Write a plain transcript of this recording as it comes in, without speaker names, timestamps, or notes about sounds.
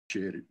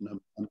it. And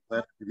I'm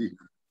glad to be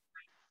here.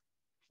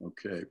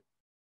 Okay.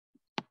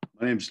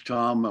 My name's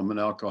Tom. I'm an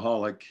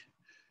alcoholic.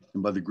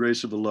 And by the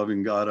grace of a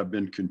loving God, I've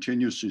been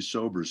continuously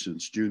sober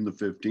since June the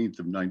 15th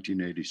of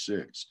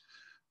 1986.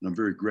 And I'm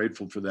very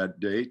grateful for that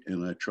date.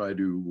 And I try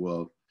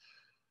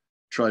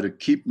to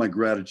keep my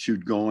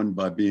gratitude going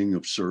by being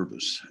of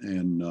service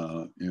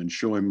and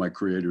showing my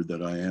Creator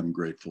that I am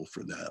grateful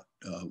for that,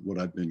 what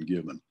I've been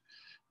given.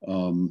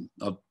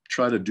 I'll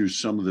try to do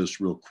some of this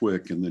real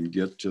quick and then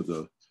get to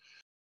the.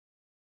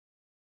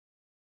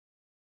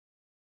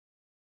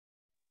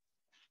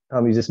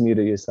 Tom, you just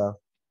muted yourself.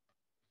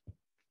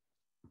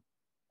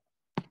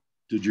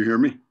 Did you hear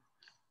me?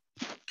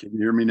 Can you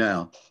hear me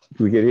now?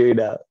 We can hear you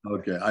now.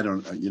 Okay, I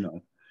don't,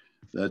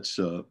 that's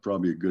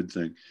probably a good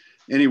thing.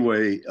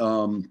 Anyway,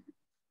 I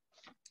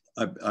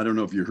don't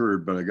know if you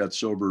heard, but I got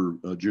sober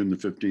June the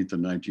 15th of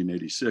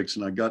 1986,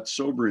 and I got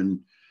sober in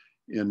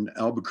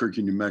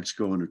Albuquerque, New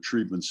Mexico in a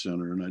treatment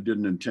center, and I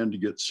didn't intend to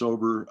get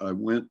sober. I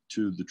went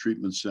to the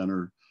treatment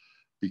center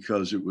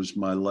because it was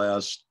my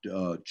last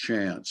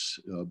chance,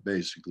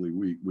 basically.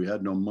 We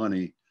had no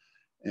money,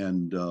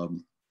 and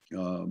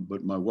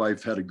but my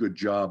wife had a good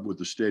job with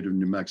the state of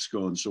New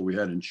Mexico, and so we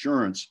had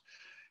insurance.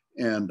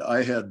 And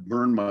I had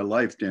burned my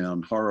life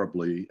down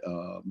horribly.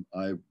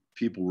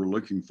 People were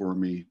looking for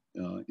me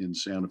in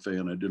Santa Fe,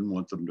 and I didn't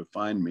want them to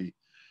find me.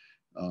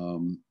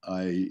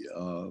 I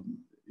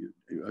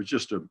was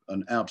just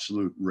an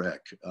absolute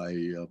wreck.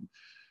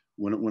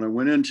 When I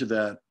went into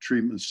that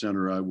treatment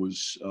center, I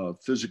was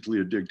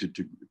physically addicted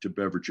to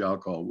beverage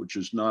alcohol, which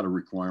is not a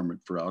requirement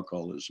for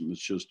alcoholism.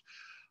 It's just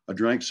I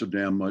drank so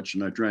damn much,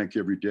 and I drank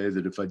every day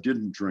that if I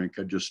didn't drink,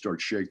 I'd just start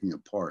shaking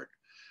apart.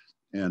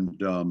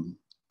 And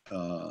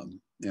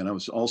I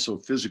was also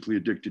physically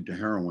addicted to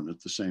heroin at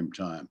the same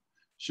time.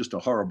 It's just a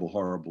horrible,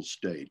 horrible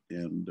state.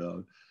 And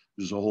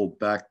there's a whole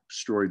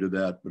backstory to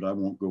that, but I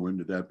won't go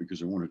into that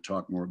because I want to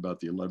talk more about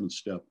the 11th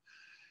step.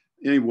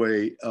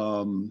 Anyway,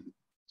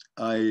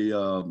 I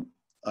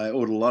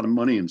owed a lot of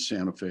money in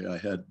Santa Fe. I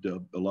had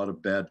a lot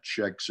of bad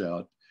checks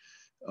out.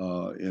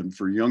 And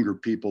for younger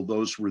people,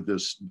 those were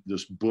this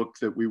book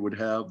that we would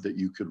have that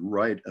you could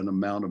write an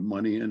amount of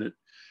money in it.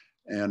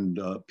 And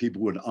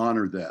people would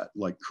honor that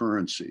like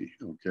currency.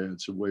 Okay,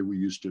 it's a way we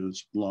used to,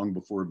 it's long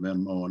before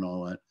Venmo and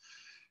all that.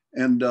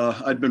 And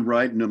I'd been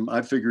writing them.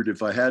 I figured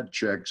if I had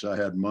checks, I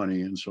had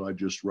money. And so I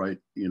just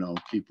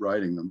keep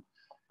writing them.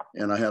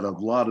 And I had a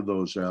lot of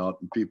those out,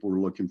 and people were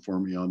looking for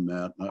me on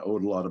that. And I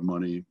owed a lot of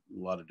money, a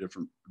lot of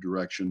different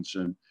directions.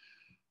 And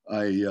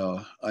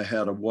I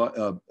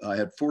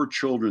had 4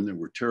 children that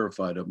were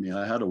terrified of me.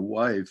 I had a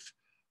wife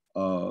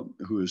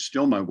who is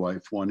still my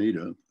wife,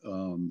 Juanita.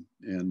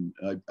 And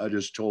I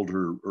just told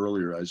her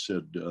earlier, I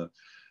said,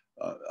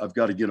 I've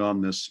got to get on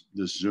this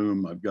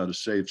Zoom. I've got to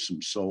save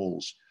some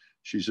souls.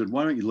 She said,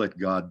 why don't you let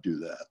God do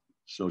that?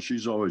 So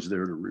she's always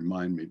there to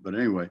remind me. But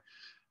anyway,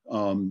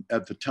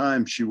 at the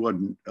time, she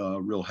wasn't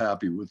real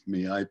happy with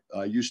me. I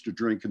used to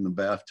drink in the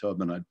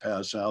bathtub and I'd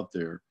pass out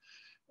there.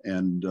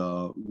 And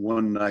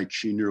one night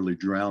she nearly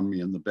drowned me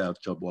in the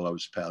bathtub while I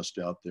was passed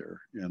out there.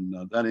 And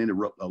that ain't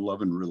a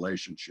loving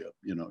relationship,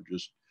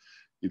 just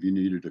if you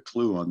needed a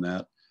clue on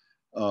that.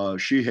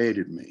 She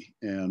hated me,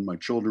 and my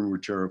children were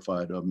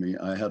terrified of me.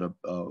 I had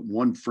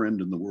one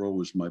friend in the world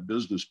was my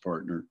business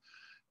partner.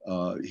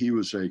 He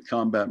was a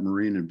combat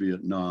Marine in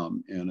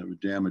Vietnam and a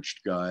damaged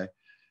guy.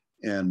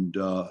 And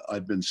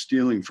I'd been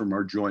stealing from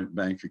our joint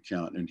bank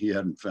account, and he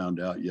hadn't found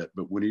out yet.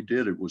 But when he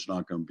did, it was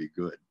not going to be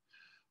good.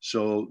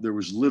 So there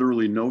was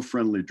literally no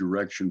friendly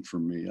direction for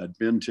me. I'd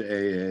been to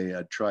AA.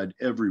 I'd tried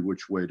every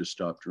which way to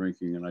stop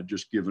drinking, and I'd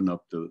just given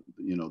up the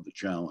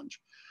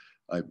challenge.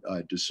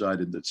 I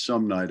decided that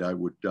some night I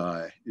would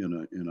die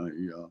in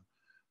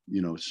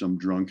some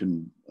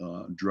drunken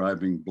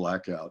driving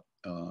blackout,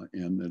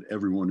 and that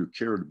everyone who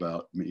cared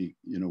about me,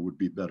 would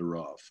be better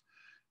off.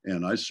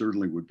 And I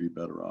certainly would be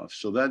better off.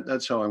 So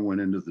that's how I went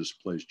into this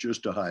place,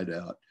 just to hide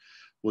out.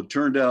 Well, it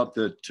turned out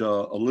that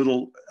a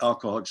little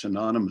Alcoholics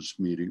Anonymous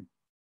meeting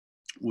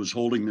was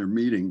holding their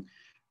meeting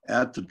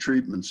at the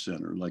treatment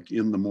center, like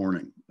in the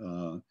morning.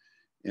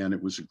 And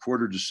it was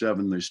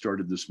 6:45. They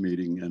started this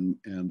meeting,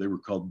 and they were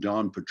called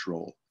Dawn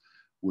Patrol,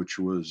 which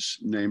was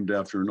named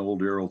after an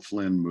old Errol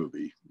Flynn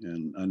movie.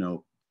 And I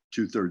know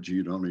 2/3 of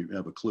you don't even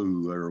have a clue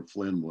who Errol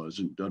Flynn was,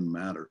 and it doesn't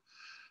matter.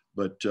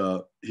 But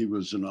he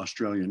was an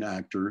Australian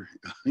actor,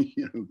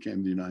 who came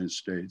to the United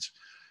States,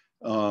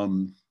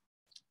 and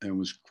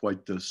was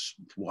quite the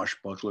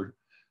swashbuckler.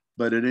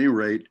 But at any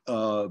rate,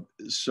 I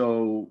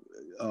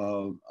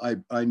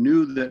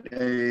knew that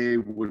AA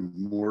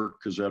wouldn't work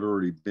because I'd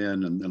already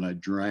been, and then I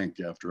drank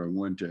after I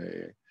went to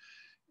AA.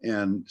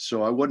 And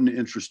so I wasn't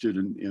interested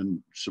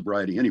in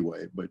sobriety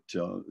anyway, but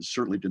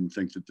certainly didn't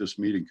think that this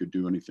meeting could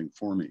do anything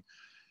for me.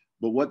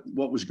 But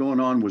what was going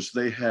on was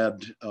they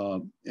had,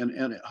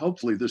 and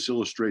hopefully this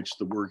illustrates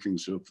the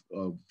workings of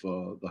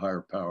the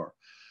higher power.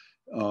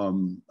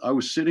 I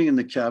was sitting in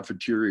the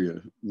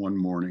cafeteria one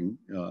morning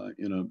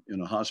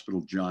in a hospital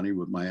Johnny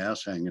with my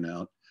ass hanging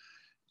out,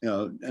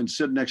 and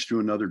sit next to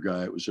another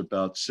guy. It was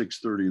about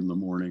 6:30 in the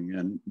morning,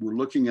 and we're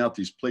looking out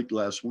these plate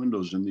glass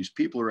windows, and these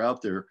people are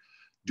out there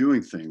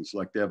doing things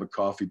like they have a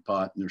coffee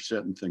pot and they're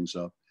setting things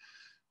up.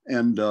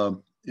 And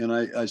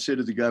I say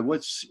to the guy,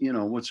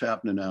 what's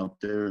happening out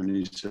there? And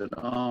he said,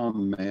 oh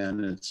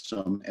man, it's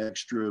some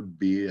extra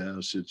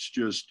BS.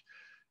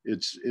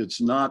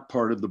 It's not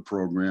part of the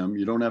program.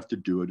 You don't have to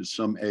do it. It's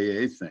some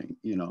AA thing,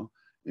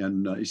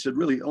 And he said,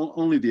 really,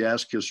 only the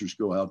ass kissers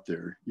go out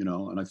there,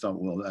 And I thought,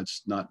 well,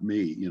 that's not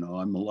me.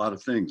 I'm a lot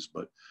of things,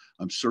 but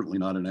I'm certainly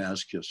not an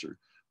ass kisser.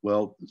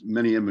 Well,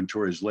 many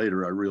inventories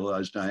later, I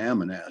realized I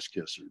am an ass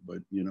kisser, but,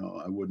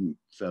 I wouldn't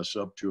fess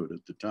up to it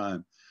at the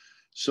time.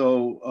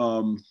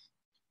 So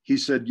he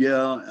said,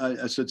 yeah.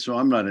 I said, so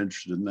I'm not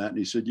interested in that. And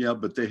he said, yeah,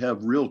 but they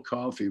have real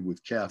coffee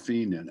with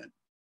caffeine in it,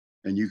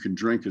 and you can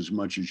drink as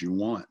much as you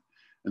want.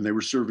 And they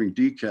were serving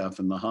decaf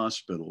in the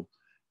hospital.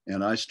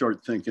 And I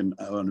start thinking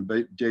on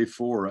day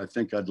 4, I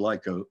think I'd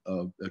like a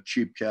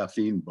cheap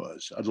caffeine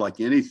buzz. I'd like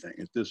anything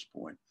at this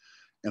point.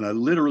 And I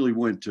literally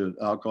went to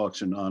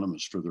Alcoholics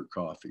Anonymous for their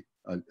coffee.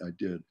 I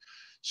did.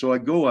 So I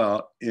go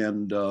out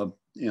and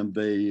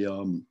they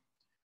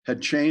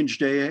had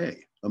changed AA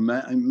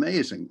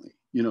amazingly,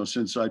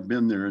 since I'd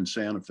been there in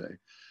Santa Fe.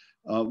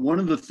 One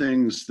of the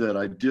things that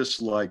I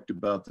disliked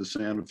about the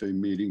Santa Fe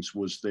meetings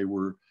was they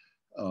were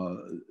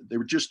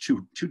just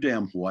too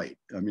damn white.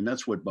 I mean,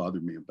 that's what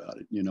bothered me about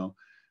it.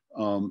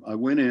 I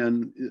went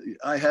in,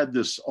 I had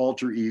this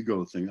alter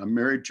ego thing. I'm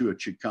married to a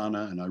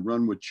Chicana and I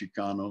run with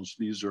Chicanos.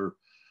 These are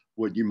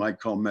what you might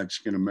call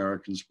Mexican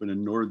Americans, but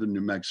in northern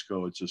New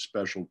Mexico, it's a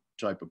special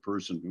type of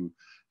person who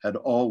had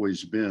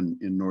always been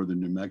in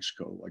northern New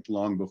Mexico, like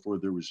long before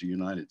there was the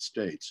United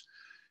States.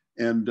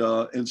 And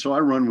so I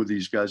run with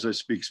these guys. I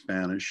speak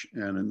Spanish,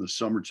 and in the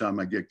summertime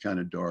I get kind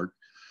of dark.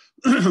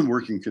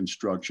 Working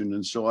construction,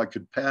 and so I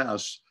could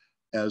pass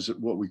as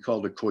what we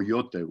called a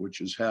coyote, which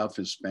is half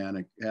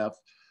Hispanic,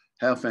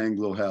 half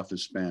Anglo, half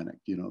Hispanic.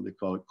 They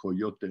call it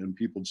coyote, and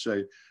people'd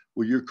say,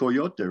 "Well, you're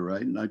coyote,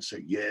 right?" And I'd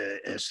say, "Yeah,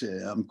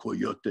 I'm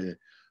coyote,"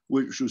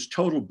 which was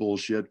total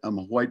bullshit. I'm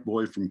a white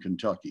boy from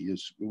Kentucky,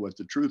 is what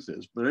the truth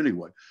is. But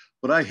anyway,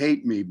 but I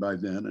hate me by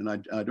then, and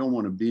I don't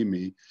want to be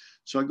me.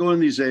 So I go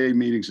in these AA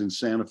meetings in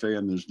Santa Fe,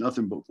 and there's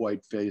nothing but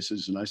white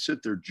faces, and I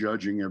sit there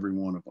judging every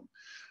one of them.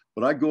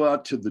 But I go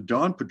out to the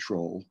Dawn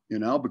Patrol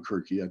in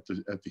Albuquerque at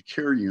the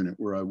care unit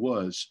where I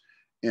was,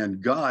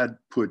 and God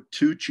put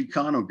 2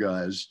 Chicano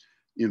guys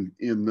in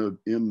the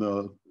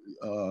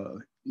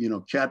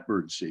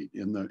catbird seat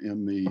in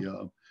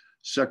the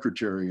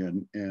secretary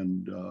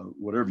and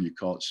whatever you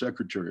call it,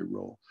 secretary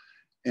role.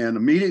 And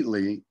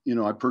immediately,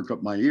 I perk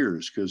up my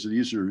ears because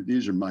these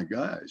are my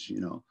guys,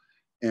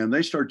 and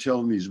they start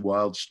telling these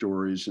wild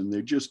stories, and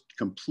they just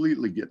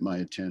completely get my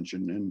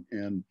attention.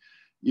 And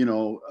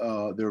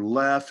they're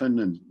laughing,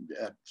 and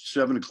at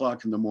 7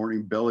 o'clock in the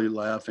morning, belly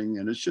laughing.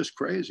 And it's just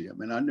crazy. I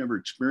mean, I never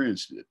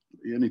experienced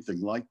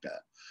anything like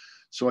that.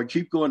 So I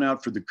keep going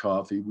out for the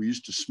coffee. We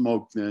used to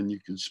smoke then. You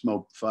could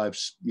smoke 5,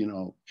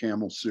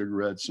 Camel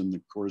cigarettes in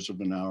the course of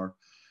an hour.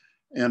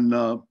 And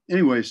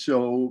anyway,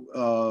 so,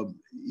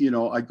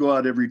 I go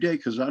out every day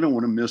because I don't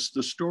want to miss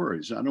the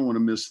stories. I don't want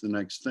to miss the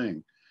next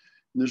thing.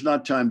 And there's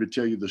not time to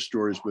tell you the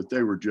stories, but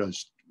they were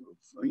just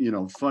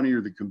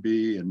funnier than can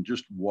be, and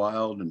just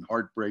wild and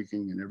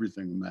heartbreaking and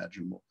everything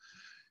imaginable.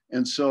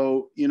 And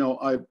so,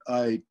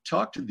 I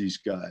talked to these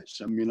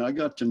guys. I mean, I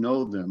got to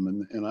know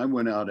them, and I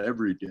went out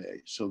every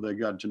day. So they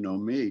got to know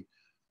me.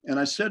 And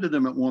I said to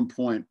them at one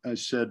point, I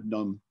said,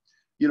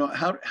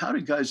 how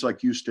do guys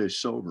like you stay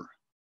sober?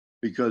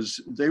 Because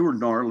they were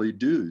gnarly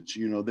dudes.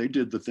 They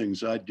did the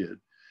things I did.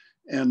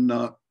 And,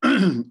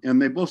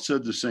 and they both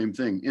said the same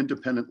thing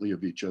independently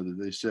of each other.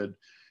 They said,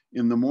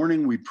 in the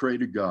morning, we pray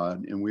to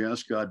God and we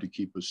ask God to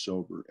keep us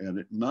sober. And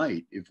at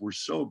night, if we're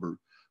sober,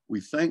 we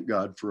thank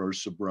God for our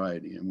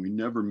sobriety, and we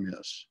never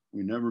miss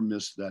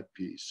that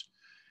piece.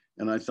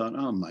 And I thought,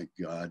 oh my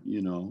God,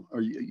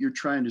 you're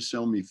trying to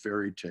sell me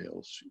fairy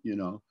tales, you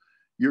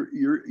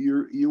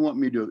want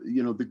me to,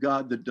 the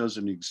God that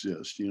doesn't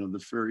exist, the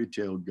fairy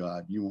tale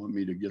God, you want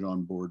me to get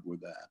on board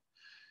with that.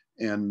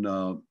 And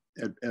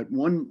at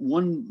one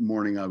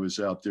morning I was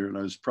out there and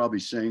I was probably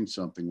saying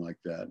something like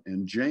that.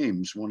 And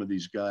James, one of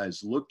these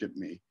guys, looked at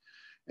me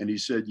and he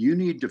said, you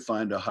need to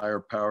find a higher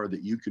power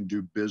that you can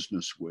do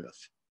business with.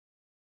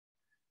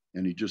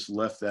 And he just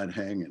left that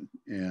hanging.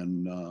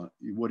 And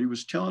what he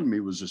was telling me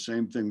was the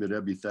same thing that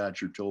Ebby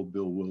Thatcher told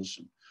Bill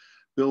Wilson.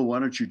 Bill, why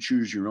don't you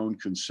choose your own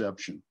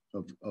conception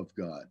of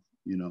God,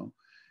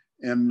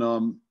 And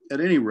at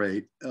any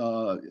rate,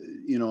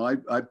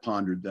 I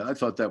pondered that. I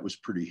thought that was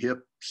pretty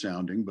hip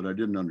sounding, but I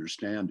didn't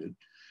understand it.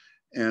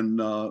 And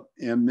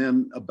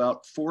then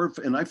about 4,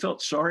 and I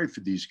felt sorry for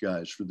these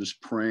guys for this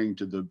praying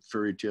to the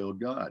fairy tale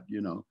God,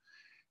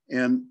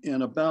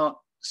 And about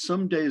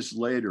some days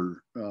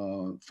later,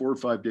 4 or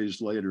 5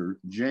 days later,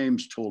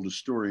 James told a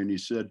story, and he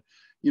said,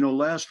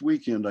 last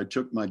weekend I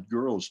took my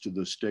girls to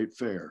the state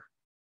fair.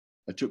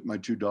 I took my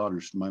 2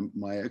 daughters.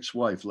 My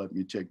ex-wife let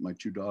me take my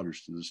 2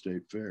 daughters to the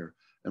state fair,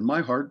 and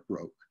my heart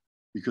broke.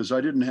 because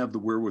I didn't have the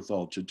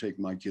wherewithal to take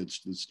my kids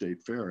to the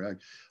state fair.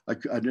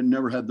 I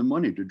never had the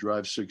money to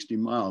drive 60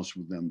 miles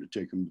with them to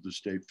take them to the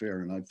state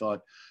fair. And I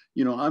thought,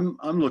 you know,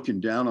 I'm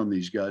looking down on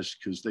these guys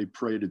because they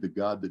pray to the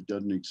God that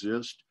doesn't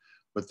exist,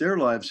 but their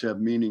lives have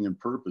meaning and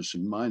purpose,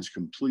 and mine's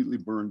completely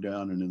burned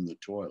down and in the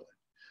toilet.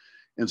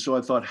 And so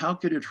I thought, how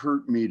could it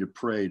hurt me to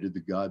pray to the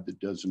God that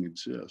doesn't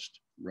exist,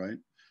 right?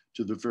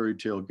 To the fairy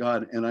tale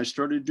God. And I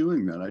started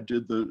doing that. I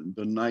did the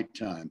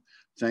nighttime.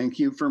 Thank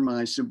you for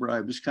my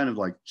sobriety. It was kind of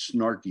like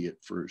snarky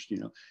at first, you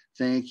know,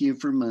 thank you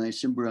for my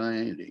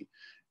sobriety.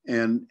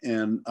 And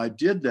I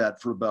did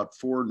that for about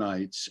 4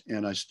 nights,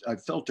 and I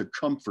felt a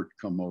comfort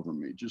come over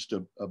me, just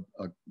a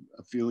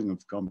feeling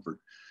of comfort.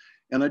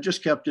 And I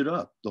just kept it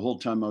up the whole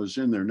time I was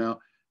in there. Now,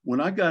 when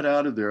I got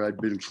out of there, I'd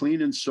been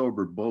clean and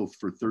sober both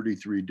for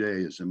 33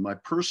 days. And my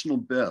personal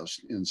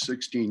best in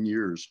 16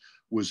 years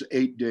was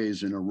 8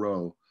 days in a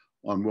row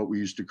on what we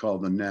used to call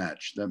the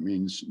natch. That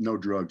means no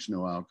drugs,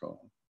 no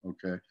alcohol,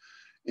 okay?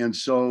 And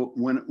so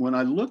when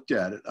I looked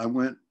at it, I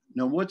went,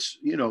 now what's,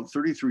 you know,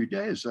 33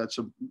 days, that's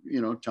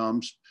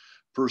Tom's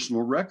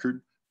personal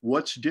record.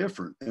 What's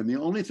different? And the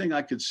only thing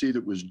I could see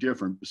that was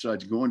different,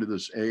 besides going to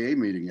this AA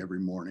meeting every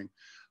morning,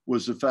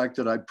 was the fact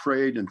that I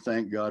prayed and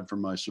thanked God for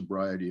my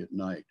sobriety at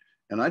night.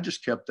 And I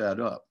just kept that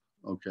up,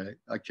 okay?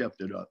 I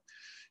kept it up.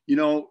 You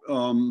know,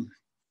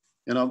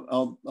 and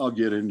I'll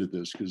get into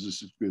this because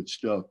this is good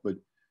stuff, but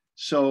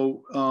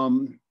so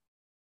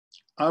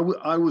I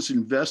was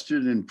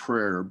invested in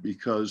prayer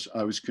because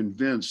I was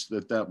convinced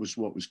that that was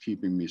what was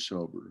keeping me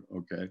sober,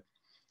 okay?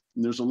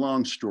 And there's a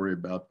long story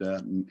about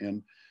that.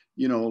 And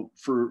you know,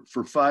 for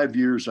 5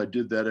 years, I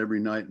did that every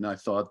night. And I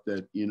thought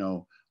that, you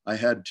know, I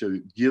had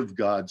to give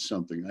God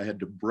something. I had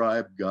to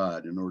bribe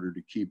God in order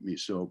to keep me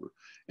sober.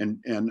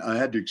 And I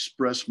had to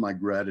express my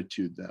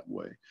gratitude that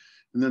way.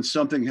 And then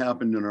something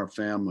happened in our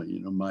family.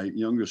 You know, my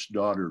youngest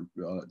daughter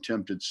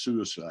attempted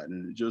suicide,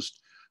 and it just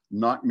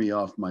knocked me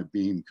off my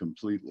beam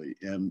completely.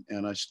 And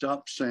I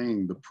stopped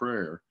saying the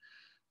prayer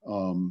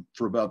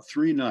for about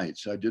 3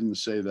 nights. I didn't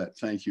say that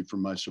thank you for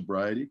my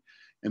sobriety.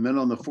 And then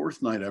on the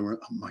 4th night, I went,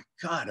 oh my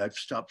God, I've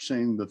stopped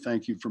saying the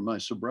thank you for my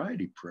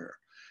sobriety prayer.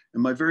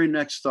 And my very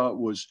next thought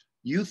was,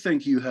 you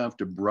think you have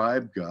to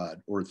bribe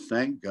God or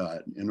thank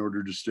God in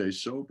order to stay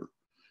sober,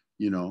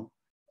 you know?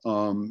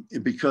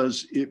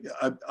 Because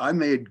I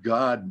made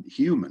God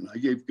human. I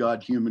gave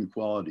God human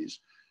qualities.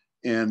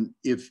 And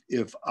if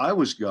I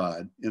was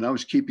God and I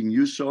was keeping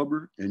you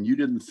sober and you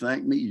didn't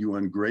thank me, you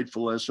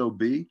ungrateful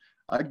SOB,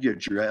 I'd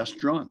get your ass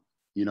drunk,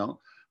 you know?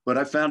 But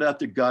I found out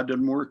that God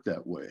doesn't work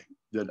that way,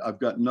 that I've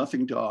got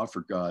nothing to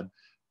offer God,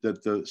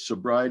 that the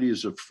sobriety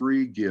is a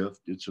free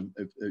gift.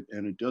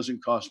 And it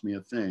doesn't cost me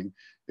a thing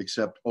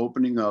except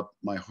opening up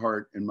my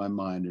heart and my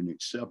mind and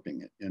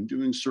accepting it and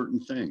doing certain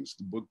things.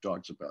 The book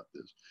talks about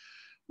this.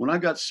 When I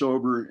got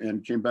sober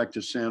and came back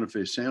to Santa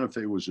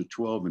Fe was a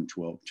 12 and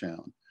 12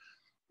 town.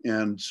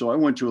 And so I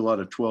went to a lot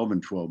of 12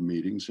 and 12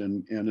 meetings,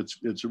 and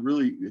it's a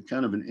really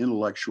kind of an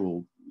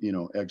intellectual, you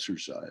know,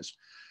 exercise.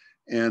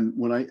 And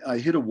when I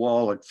hit a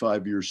wall at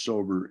 5 years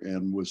sober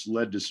and was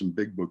led to some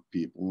big book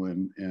people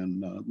and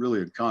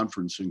really a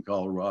conference in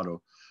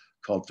Colorado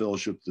called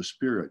Fellowship of the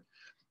Spirit.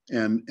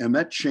 And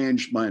that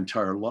changed my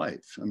entire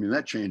life. I mean,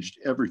 that changed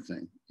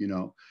everything, you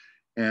know.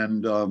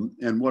 And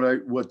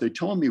what they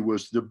told me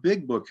was the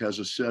big book has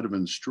a set of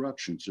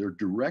instructions. There are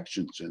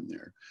directions in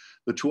there.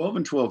 The 12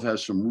 and 12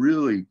 has some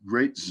really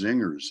great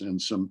zingers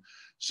and some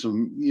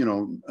you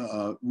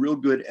know, real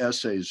good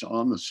essays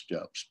on the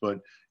steps, but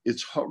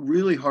it's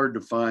really hard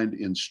to find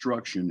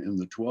instruction in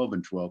the 12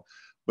 and 12,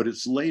 but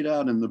it's laid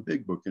out in the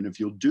big book. And if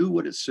you'll do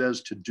what it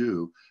says to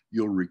do,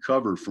 you'll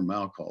recover from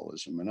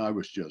alcoholism. And I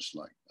was just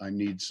like, I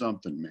need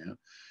something, man.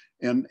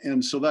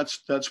 And so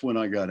that's when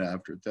I got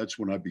after it. That's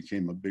when I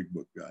became a big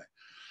book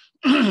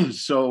guy.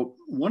 So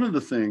one of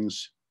the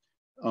things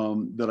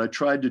that I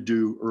tried to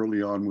do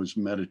early on was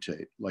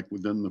meditate. Like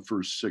within the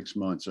first 6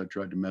 months, I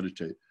tried to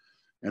meditate.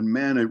 And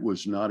man, it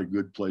was not a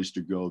good place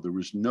to go. There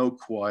was no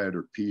quiet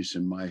or peace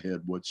in my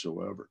head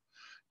whatsoever.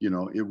 You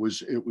know, it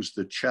was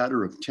the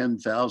chatter of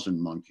 10,000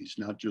 monkeys,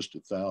 not just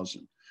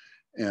 1,000.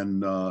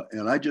 And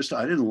I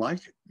didn't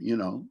like it, you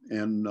know,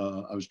 and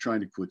I was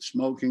trying to quit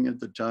smoking at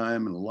the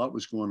time, and a lot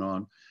was going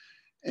on.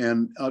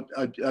 And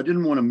I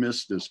didn't want to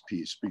miss this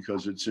piece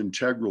because it's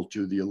integral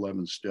to the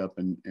 11th step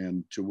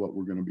and to what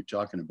we're going to be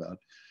talking about.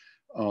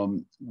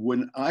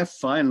 When I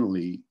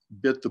finally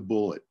bit the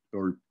bullet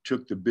or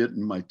took the bit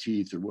in my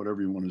teeth or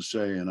whatever you want to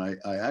say, and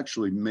I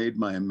actually made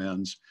my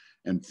amends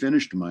and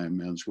finished my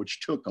amends,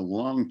 which took a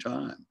long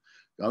time.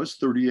 I was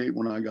 38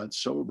 when I got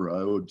sober.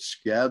 I owed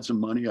scads of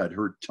money. I'd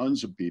hurt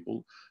tons of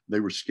people. They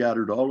were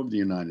scattered all over the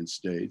United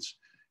States.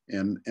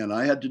 And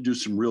I had to do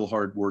some real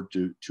hard work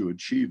to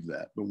achieve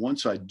that. But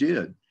once I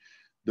did,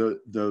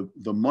 the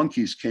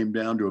monkeys came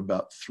down to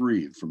about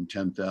 3 from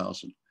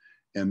 10,000.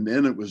 And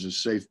then it was a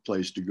safe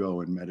place to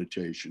go in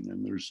meditation.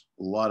 And there's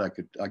a lot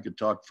I could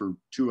talk for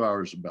 2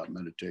 hours about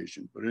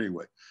meditation, but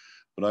anyway,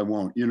 but I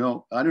won't. You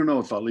know, I don't know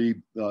if Ali,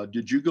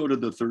 did you go to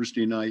the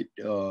Thursday night,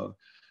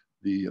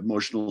 the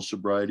emotional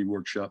sobriety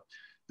workshop?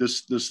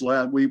 this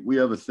lad, we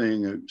have a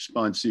thing, a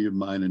sponsee of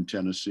mine in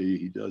Tennessee.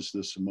 He does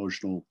this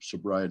emotional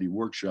sobriety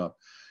workshop,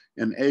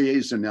 and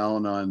AAs and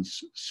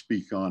Al-Anons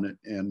speak on it.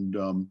 And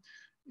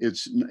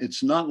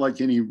it's not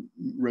like any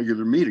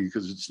regular meeting,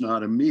 because it's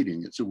not a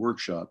meeting, it's a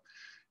workshop.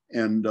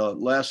 And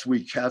last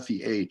week,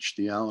 Kathy H.,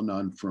 the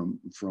Al-Anon from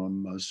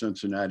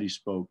Cincinnati,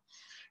 spoke,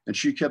 and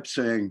she kept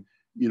saying,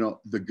 you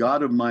know, the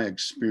God of my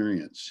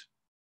experience,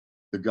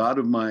 the God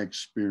of my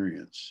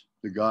experience,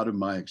 the God of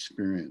my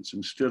experience,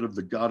 instead of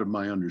the God of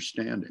my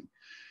understanding.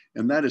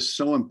 And that is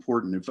so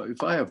important.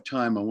 If I have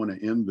time, I want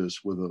to end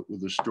this with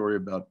a story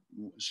about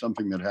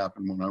something that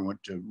happened when I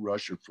went to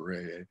Russia for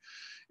AA.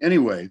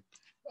 Anyway,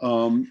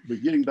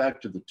 but getting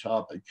back to the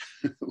topic,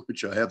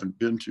 which I haven't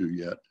been to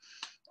yet,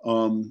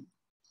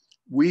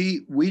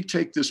 we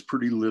take this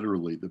pretty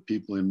literally, the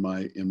people in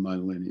my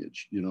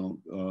lineage, you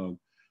know,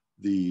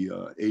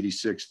 the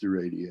 86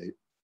 through 88.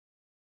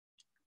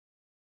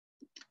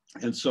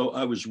 And so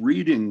I was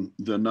reading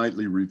the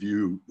nightly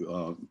review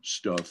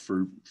stuff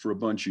for a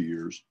bunch of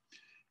years,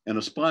 and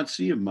a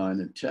sponsee of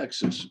mine in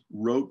Texas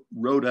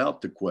wrote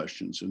out the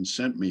questions and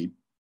sent me,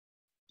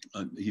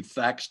 he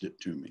faxed it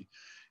to me.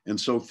 And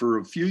so for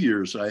a few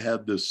years, I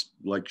had this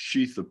like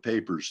sheath of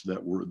papers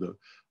that were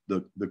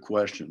the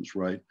questions,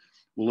 right?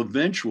 Well,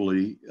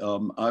 eventually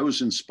I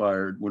was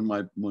inspired when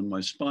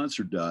my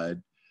sponsor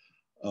died,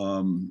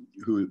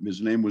 who his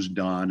name was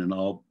Don, and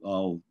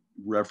I'll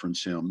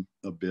reference him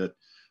a bit.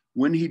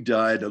 When he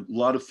died, a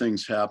lot of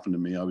things happened to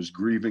me. I was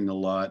grieving a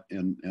lot,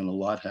 and a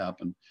lot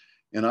happened.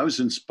 And I was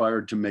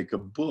inspired to make a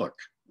book,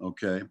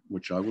 okay,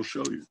 which I will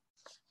show you.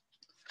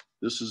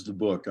 This is the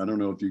book. I don't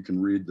know if you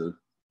can read the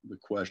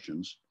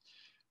questions,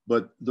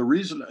 but the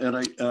reason, and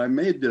I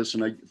made this,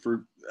 and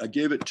I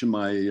gave it to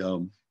my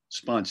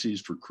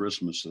sponsees for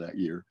Christmas that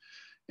year.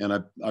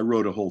 And I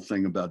wrote a whole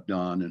thing about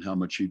Don and how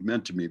much he'd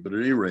meant to me. But at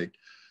any rate,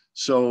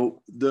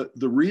 so the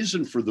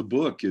reason for the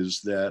book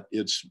is that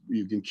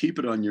you can keep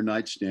it on your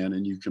nightstand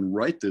and you can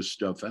write this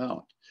stuff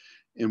out.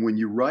 And when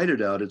you write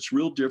it out, it's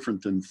real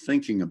different than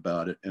thinking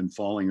about it and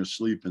falling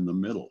asleep in the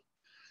middle.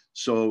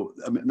 So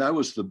I mean, that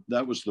was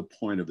the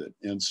point of it.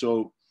 And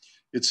so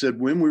it said,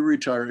 when we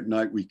retire at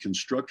night, we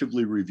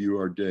constructively review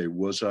our day.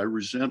 Was I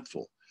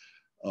resentful?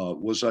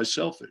 Was I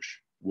selfish?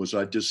 Was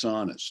I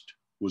dishonest?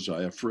 Was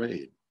I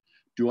afraid?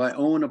 Do I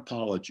owe an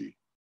apology?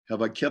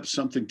 Have I kept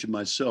something to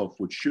myself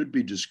which should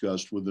be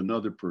discussed with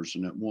another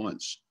person at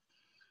once?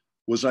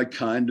 Was I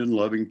kind and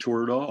loving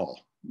toward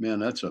all? Man,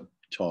 that's a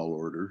tall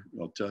order,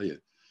 I'll tell you.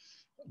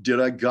 Did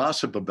I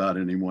gossip about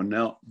anyone?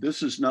 Now,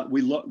 this is not,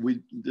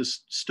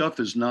 this stuff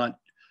is not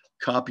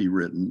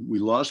copywritten. We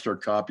lost our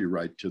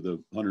copyright to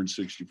the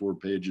 164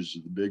 pages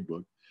of the big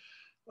book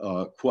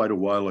quite a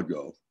while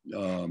ago.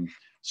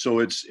 So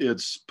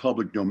it's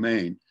public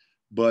domain.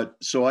 But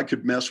so I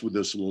could mess with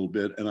this a little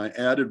bit. And I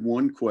added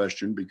one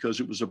question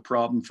because it was a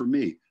problem for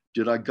me.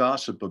 Did I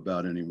gossip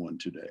about anyone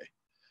today?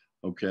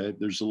 Okay,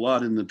 there's a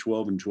lot in the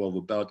 12 and 12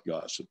 about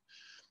gossip.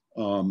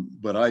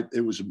 But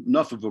it was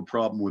enough of a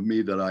problem with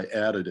me that I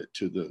added it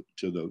to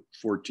the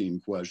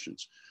 14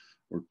 questions,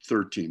 or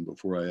 13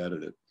 before I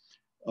added it.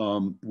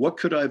 What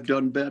could I have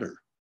done better?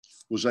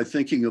 Was I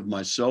thinking of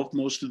myself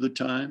most of the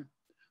time?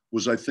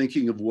 Was I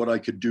thinking of what I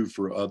could do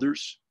for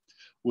others?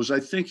 Was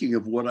I thinking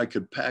of what I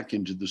could pack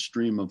into the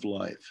stream of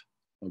life?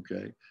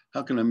 Okay,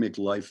 how can I make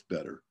life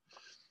better?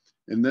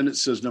 And then it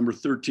says, number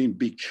 13,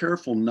 be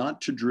careful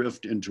not to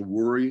drift into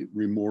worry,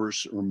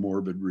 remorse, or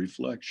morbid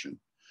reflection.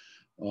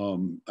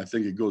 I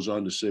think it goes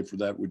on to say, for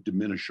that would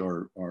diminish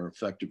our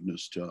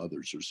effectiveness to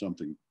others, or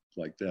something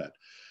like that.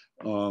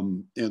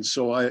 And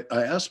so I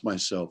asked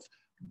myself,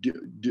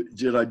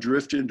 did I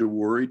drift into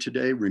worry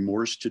today,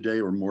 remorse today,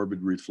 or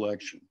morbid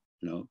reflection?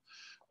 You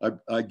know,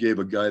 I gave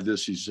a guy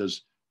this, he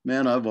says,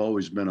 man, I've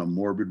always been a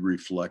morbid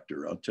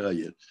reflector, I'll tell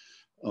you.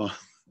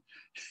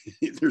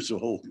 There's a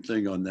whole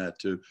thing on that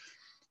too.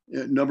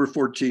 Number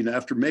 14,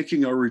 after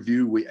making our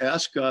review, we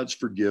ask God's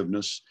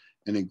forgiveness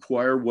and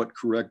inquire what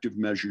corrective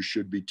measures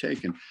should be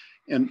taken.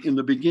 And in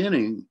the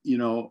beginning, you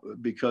know,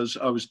 because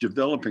I was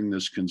developing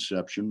this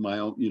conception, my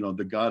own, you know,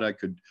 the God I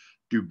could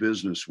do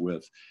business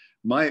with,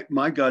 my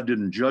God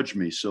didn't judge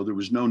me, so there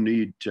was no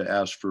need to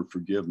ask for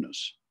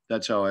forgiveness.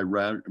 That's how I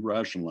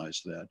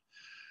rationalized that.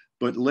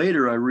 But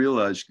later I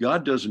realized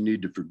God doesn't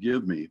need to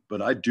forgive me,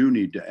 but I do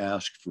need to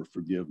ask for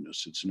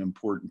forgiveness. It's an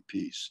important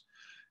piece.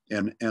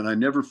 And I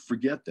never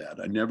forget that.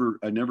 I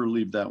never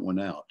leave that one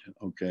out,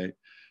 okay?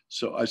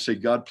 So I say,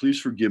 God, please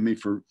forgive me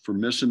for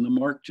missing the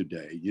mark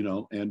today, you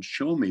know, and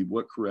show me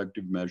what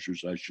corrective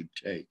measures I should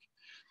take.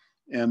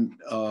 And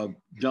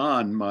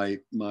Don,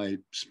 my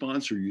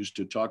sponsor, used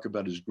to talk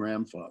about his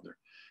grandfather.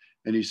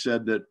 And he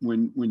said that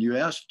when you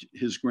asked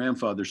his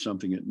grandfather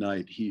something at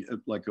night, he,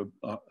 like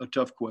a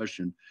tough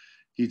question,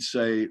 he'd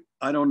say,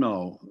 I don't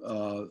know,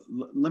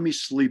 let me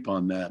sleep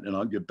on that and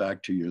I'll get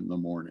back to you in the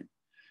morning,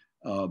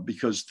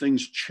 because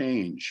things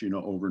change, you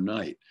know,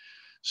 overnight.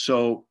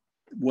 So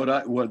what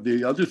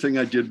the other thing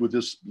I did with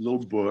this little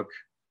book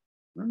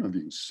I don't know if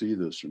you can see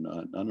this or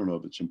not. I don't know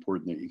if it's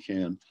important that you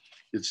can.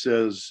 It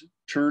says,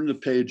 turn the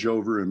page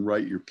over and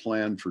write your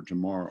plan for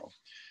tomorrow.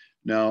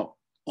 Now,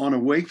 on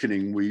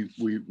awakening, we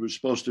were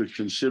supposed to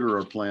consider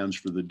our plans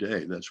for the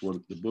day. That's what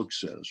the book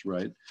says,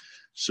 right?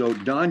 So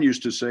Don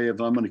used to say, if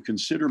I'm going to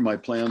consider my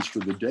plans for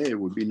the day, it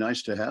would be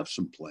nice to have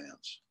some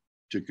plans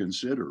to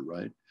consider,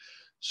 right?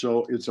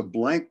 So it's a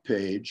blank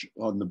page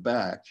on the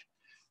back,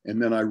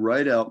 and then I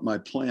write out my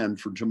plan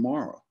for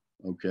tomorrow,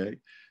 okay?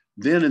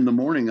 Then in the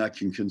morning, I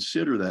can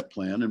consider that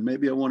plan, and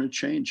maybe I want to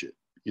change it,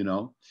 you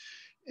know?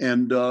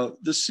 And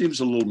this seems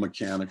a little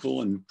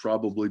mechanical, and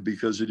probably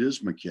because it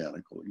is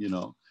mechanical, you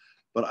know?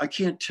 But I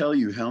can't tell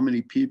you how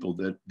many people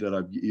that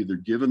I've either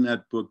given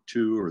that book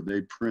to, or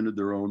they printed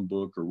their own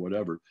book or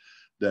whatever,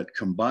 that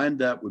combined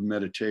that with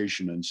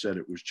meditation and said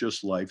it was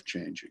just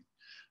life-changing.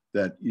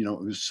 That, you know,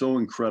 it was so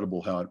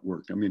incredible how it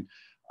worked. I mean,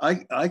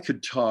 I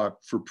could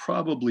talk for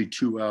probably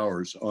 2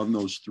 hours on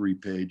those 3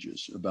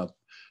 pages about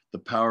the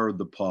power of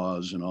the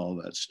pause and all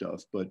that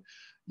stuff. But,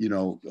 you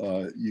know,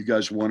 you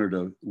guys wanted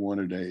a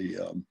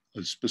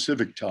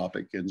specific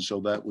topic, and so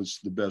that was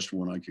the best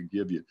one I could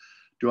give you.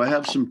 Do I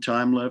have some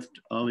time left,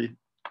 Ali?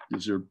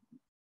 Is there?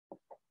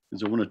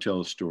 Because I want to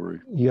tell a story.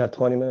 You have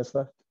 20 minutes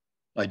left?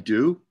 I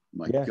do?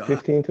 My yeah, God.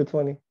 15 to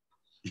 20.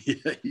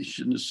 Yeah, you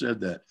shouldn't have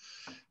said that.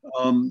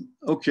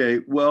 Okay,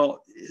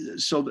 well,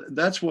 so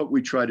that's what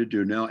we try to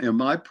do. Now,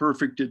 am I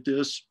perfect at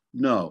this?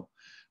 No.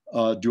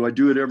 Do I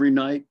do it every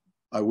night?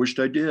 I wished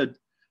I did.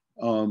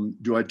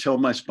 Do I tell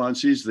my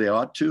sponsees they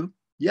ought to?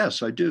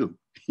 Yes, I do,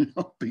 you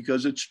know,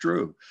 because it's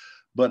true.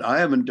 But I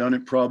haven't done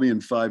it probably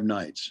in 5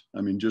 nights.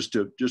 I mean, just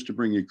to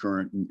bring you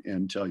current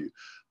and tell you.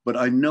 But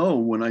I know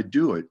when I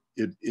do it,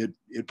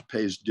 it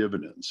pays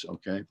dividends.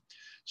 Okay.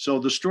 So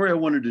the story I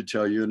wanted to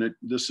tell you, and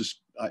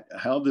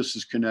how this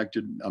is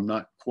connected, I'm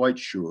not quite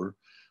sure,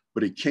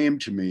 but it came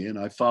to me, and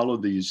I follow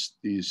these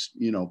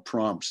you know,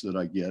 prompts that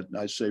I get.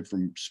 I say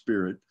from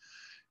spirit.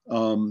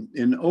 In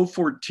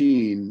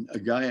 2014, a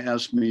guy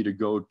asked me to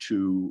go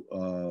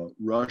to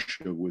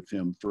Russia with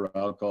him for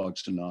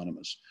Alcoholics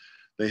Anonymous.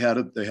 They had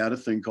a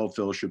thing called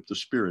Fellowship of the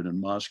Spirit in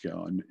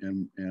Moscow, and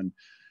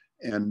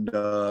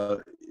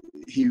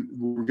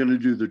we're going to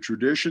do the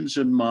traditions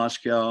in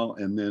Moscow,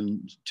 and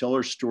then tell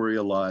our story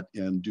a lot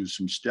and do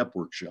some step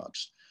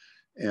workshops.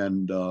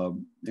 And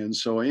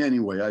so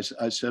anyway,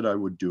 I said I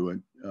would do it.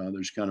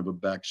 There's kind of a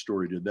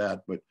backstory to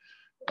that, but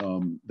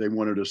they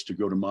wanted us to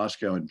go to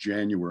Moscow in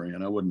January,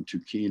 and I wasn't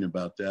too keen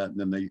about that. And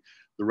then the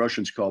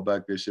Russians called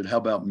back. They said, "How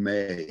about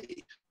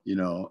May?" You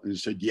know, and they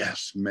said,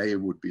 "Yes, May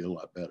would be a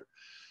lot better."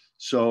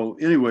 So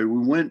anyway,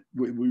 we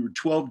were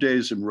 12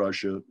 days in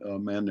Russia. A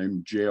man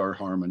named J.R.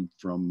 Harmon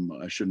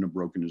I shouldn't have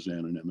broken his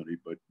anonymity,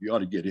 but you ought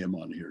to get him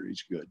on here.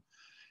 He's good.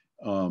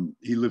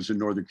 He lives in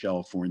Northern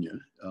California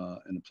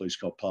in a place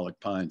called Pollock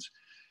Pines.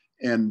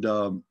 And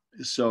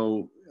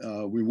so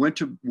we went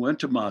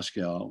to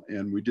Moscow,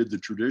 and we did the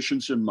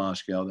traditions in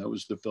Moscow. That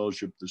was the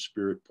Fellowship of the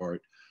Spirit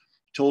part.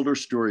 Told our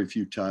story a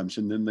few times,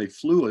 and then they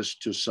flew us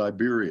to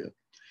Siberia.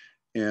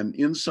 And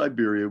in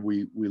Siberia,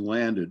 we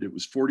landed. It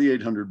was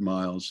 4,800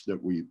 miles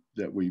that we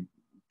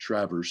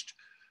traversed.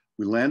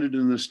 We landed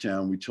in this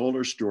town. We told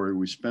our story.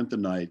 We spent the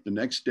night. The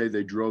next day,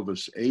 they drove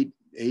us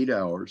eight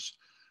hours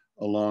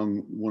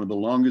along one of the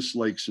longest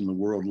lakes in the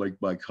world, Lake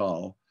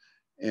Baikal.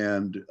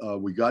 And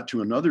we got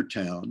to another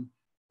town,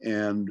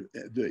 and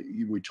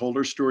we told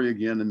our story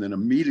again. And then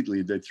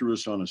immediately they threw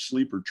us on a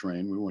sleeper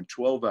train. We went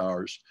 12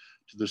 hours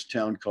to this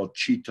town called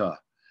Chita.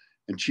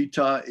 And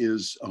Chita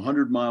is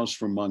 100 miles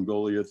from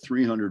Mongolia,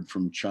 300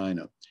 from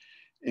China.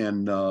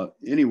 And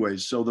anyway,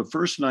 so the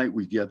first night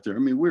we get there, I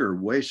mean, we were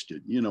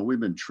wasted. You know, we've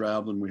been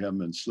traveling, we haven't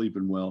been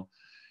sleeping well.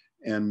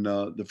 And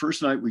the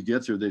first night we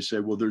get there, they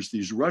say, well, there's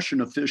these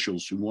Russian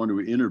officials who want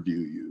to interview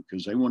you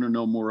because they want to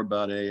know more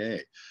about AA.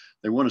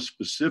 They want to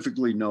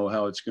specifically know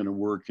how it's going to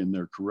work in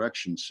their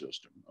correction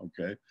system.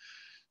 Okay.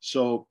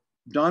 So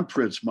Don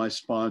Pritz, my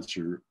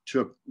sponsor,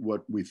 took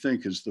what we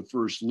think is the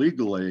first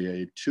legal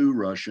AA to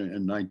Russia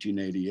in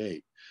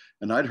 1988.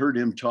 And I'd heard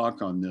him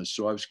talk on this.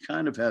 So I've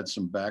kind of had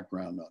some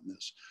background on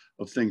this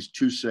of things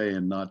to say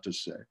and not to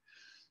say.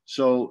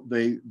 So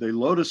they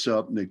load us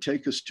up and they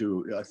take us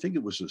to, I think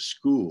it was a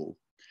school.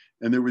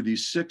 And there were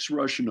these 6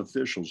 Russian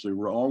officials. They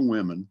were all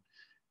women.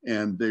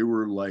 And they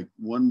were like,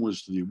 one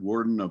was the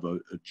warden of a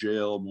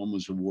jail, one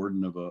was a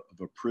warden of a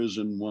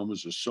prison, one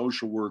was a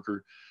social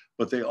worker.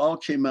 But they all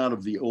came out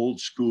of the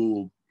old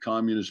school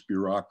communist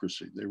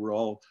bureaucracy. They were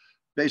all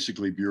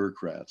basically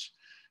bureaucrats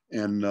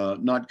and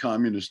not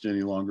communist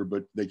any longer,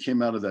 but they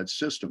came out of that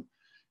system.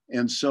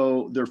 And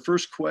so their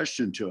first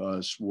question to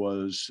us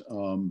was,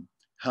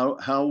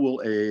 how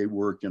will AA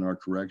work in our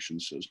correction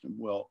system?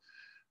 Well,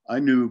 I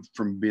knew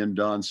from being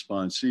Don's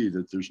sponsee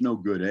that there's no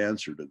good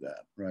answer to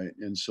that, right?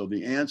 And so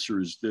the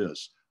answer is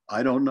this: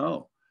 I don't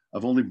know.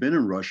 I've only been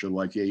in Russia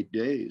like 8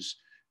 days.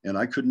 And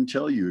I couldn't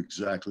tell you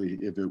exactly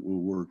if it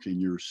will work in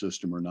your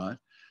system or not,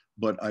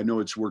 but I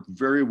know it's worked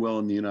very well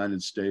in the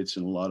United States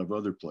and a lot of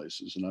other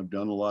places. And I've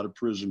done a lot of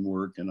prison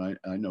work, and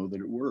I know that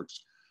it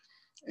works.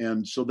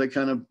 And so they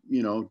kind of,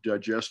 you know,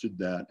 digested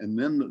that. And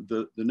then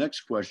the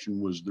next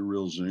question was the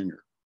real zinger.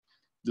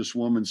 This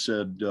woman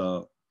said,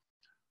 well,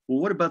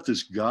 what about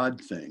this God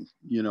thing?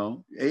 You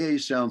know, AA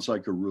sounds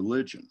like a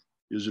religion.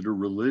 Is it a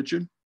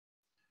religion?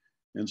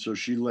 And so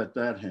she let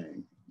that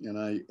hang. And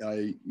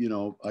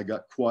I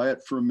got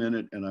quiet for a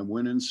minute and I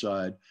went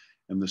inside,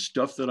 and the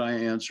stuff that I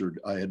answered,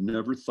 I had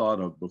never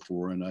thought of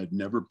before, and I'd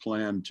never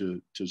planned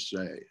to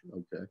say,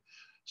 okay.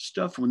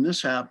 Stuff, when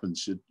this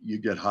happens, you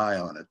get high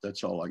on it.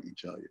 That's all I can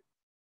tell you.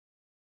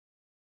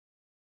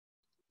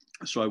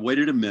 So I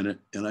waited a minute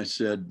and I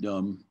said,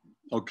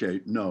 okay,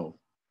 no.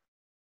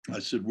 I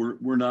said,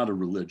 we're not a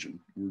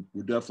religion.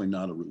 We're definitely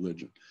not a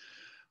religion.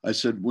 I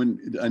said,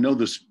 when I know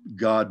this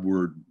God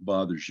word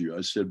bothers you,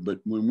 I said,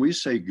 but when we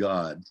say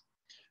God,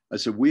 I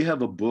said, we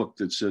have a book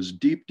that says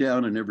deep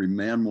down in every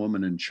man,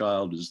 woman, and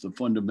child is the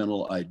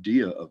fundamental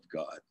idea of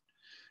God.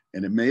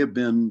 And it may have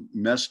been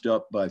messed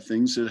up by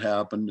things that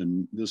happened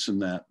and this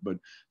and that, but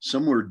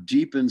somewhere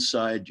deep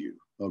inside you,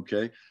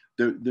 okay,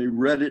 they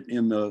read it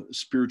in the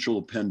spiritual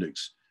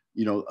appendix,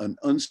 you know, an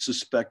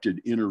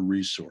unsuspected inner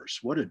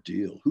resource. What a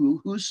deal.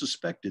 Who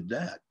suspected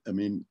that? I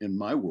mean, in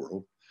my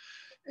world.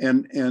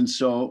 And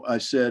so I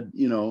said,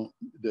 you know,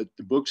 that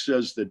the book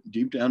says that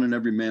deep down in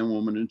every man,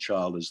 woman, and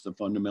child is the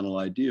fundamental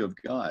idea of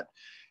God.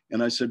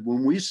 And I said,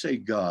 when we say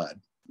God,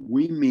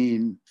 we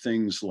mean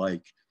things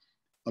like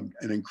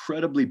an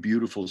incredibly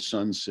beautiful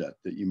sunset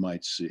that you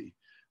might see,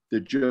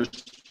 that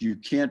just, you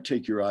can't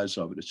take your eyes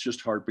off it. It's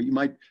just hard, but you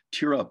might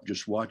tear up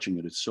just watching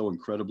it. It's so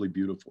incredibly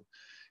beautiful.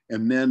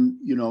 And then,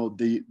 you know,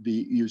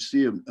 you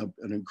see an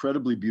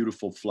incredibly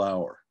beautiful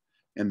flower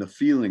and the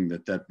feeling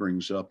that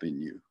brings up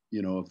in you,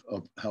 you know,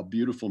 of how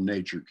beautiful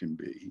nature can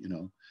be, you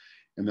know.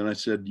 And then I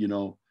said, you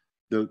know,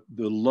 the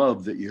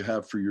love that you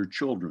have for your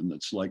children,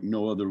 that's like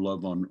no other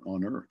love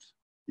on earth,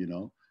 you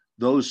know.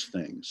 Those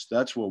things,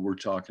 that's what we're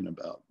talking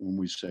about when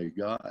we say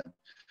God.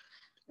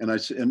 And I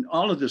said, and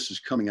all of this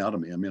is coming out of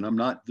me. I mean,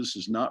 this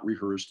is not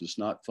rehearsed, it's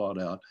not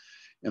thought out.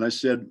 And I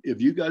said,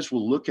 if you guys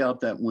will look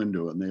out that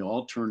window, and they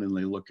all turn and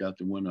they look out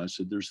the window. I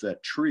said, there's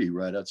that tree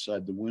right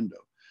outside the window.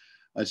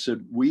 I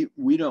said, we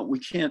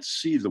can't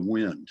see the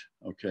wind,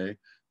 okay?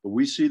 But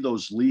we see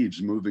those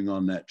leaves moving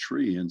on that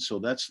tree. And so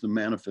that's the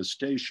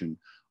manifestation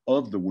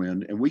of the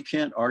wind. And we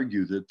can't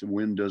argue that the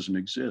wind doesn't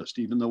exist,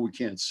 even though we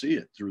can't see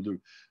it through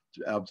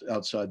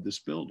outside this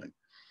building.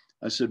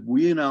 I said,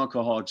 we in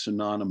Alcoholics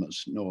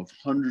Anonymous know of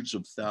hundreds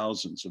of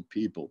thousands of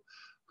people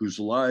whose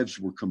lives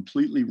were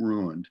completely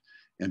ruined.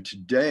 And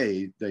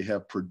today they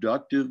have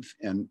productive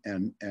and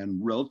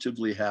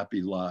relatively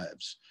happy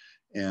lives.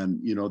 And,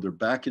 you know, they're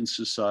back in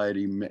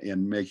society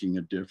and making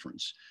a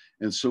difference.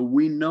 And so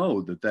we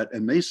know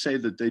and they say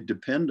that they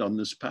depend on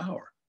this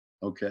power,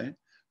 okay?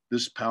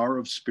 This power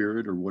of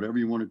spirit, or whatever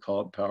you want to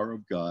call it, power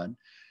of God.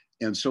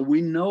 And so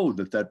we know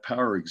that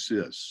power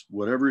exists,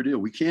 whatever it is.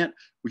 We can't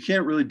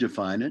really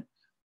define it,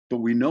 but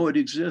we know it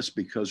exists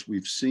because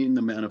we've seen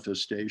the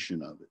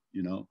manifestation of it,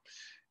 you know.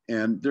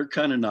 And they're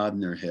kind of nodding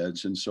their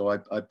heads. And so I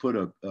put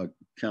a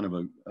kind of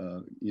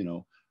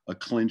a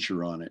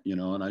clincher on it, you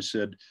know. And I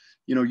said,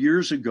 you know,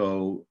 years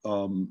ago,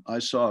 I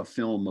saw a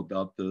film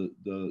about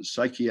the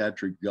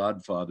psychiatric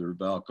godfather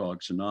of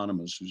Alcoholics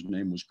Anonymous, whose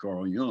name was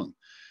Carl Jung.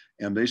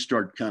 And they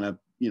start kind of,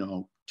 you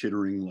know,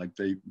 tittering like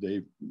they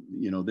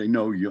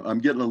know you. I'm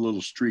getting a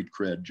little street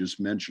cred just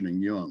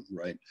mentioning Jung,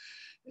 right?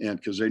 And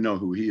because they know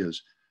who he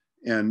is.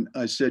 And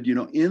I said, you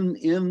know,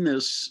 in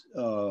this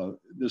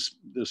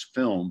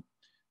film,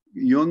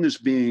 Jung is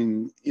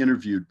being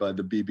interviewed by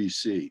the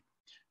BBC.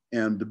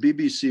 And the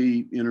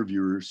BBC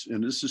interviewers,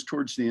 and this is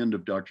towards the end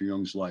of Dr.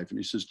 Jung's life, and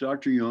he says,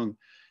 Dr. Jung,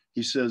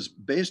 he says,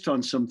 based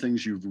on some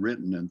things you've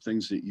written and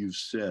things that you've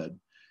said,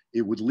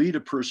 it would lead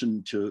a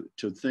person to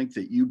think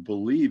that you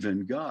believe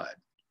in God.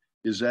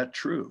 Is that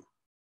true?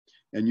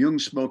 And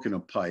Jung's smoking a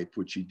pipe,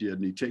 which he did,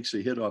 and he takes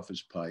a hit off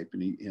his pipe,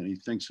 and he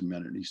thinks a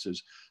minute, and he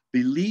says,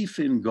 belief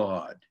in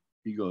God.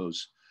 He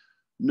goes,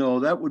 no,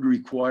 that would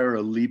require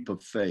a leap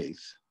of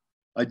faith.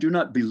 I do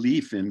not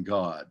believe in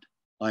God.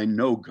 I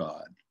know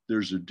God.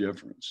 There's a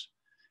difference.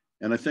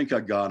 And I think I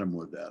got him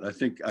with that. I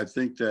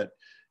think that,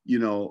 you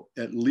know,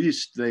 at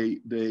least they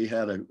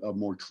had a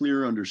more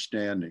clear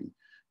understanding,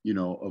 you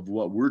know, of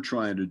what we're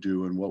trying to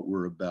do and what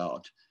we're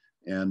about.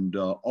 And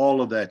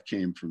all of that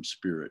came from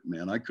spirit,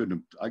 man. I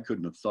couldn't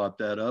have thought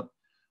that up,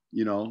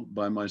 you know,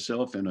 by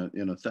myself in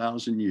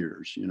 1,000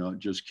 years. You know, it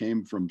just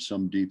came from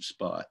some deep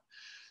spot.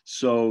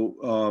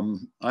 So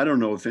I don't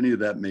know if any of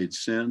that made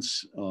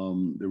sense.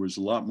 There was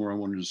a lot more I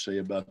wanted to say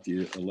about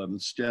the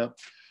 11th step.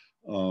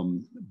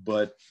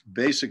 But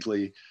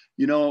basically,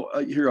 you know,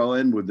 here, I'll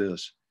end with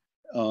this.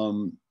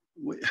 I'll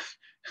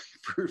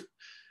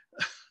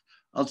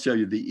tell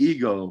you, the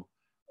ego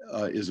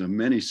is a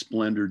many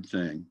splendored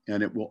thing,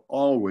 and it will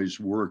always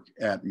work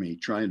at me,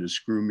 trying to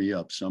screw me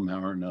up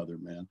somehow or another,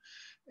 man.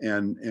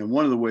 And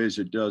one of the ways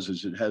it does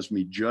is it has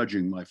me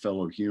judging my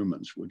fellow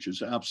humans, which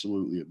is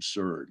absolutely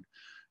absurd,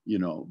 you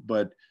know.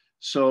 But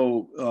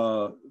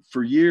so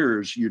for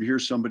years, you'd hear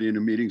somebody in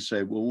a meeting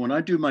say, well, when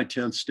I do my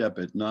 10th step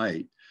at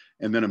night,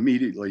 And then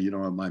immediately,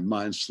 my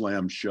mind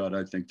slammed shut.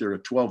 I think they're a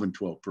 12 and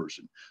 12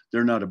 person.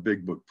 They're not a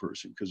big book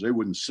person, because they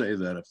wouldn't say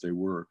that if they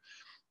were.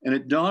 And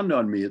it dawned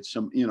on me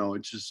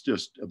it's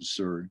just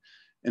absurd.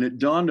 And it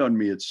dawned on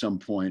me at some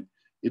point,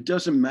 it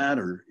doesn't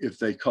matter if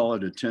they call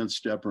it a 10th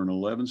step or an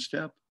 11th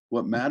step.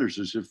 What matters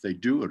is if they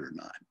do it or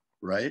not,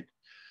 right?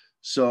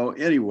 So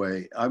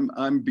anyway,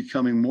 I'm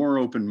becoming more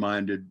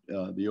open-minded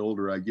the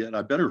older I get.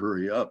 I better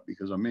hurry up,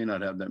 because I may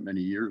not have that many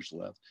years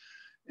left.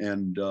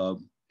 And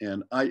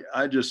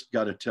I just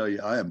got to tell you,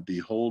 I am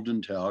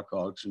beholden to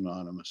Alcoholics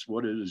Anonymous.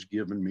 What it has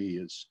given me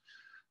is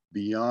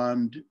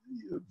beyond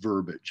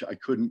verbiage. I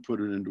couldn't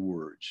put it into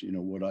words,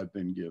 what I've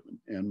been given,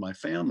 and my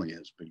family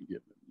has been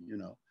given,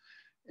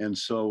 And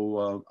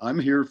so I'm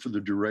here for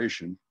the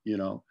duration,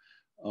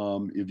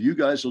 If you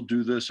guys will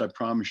do this, I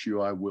promise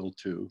you I will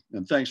too.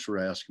 And thanks for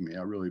asking me.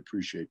 I really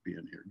appreciate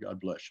being here. God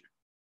bless you.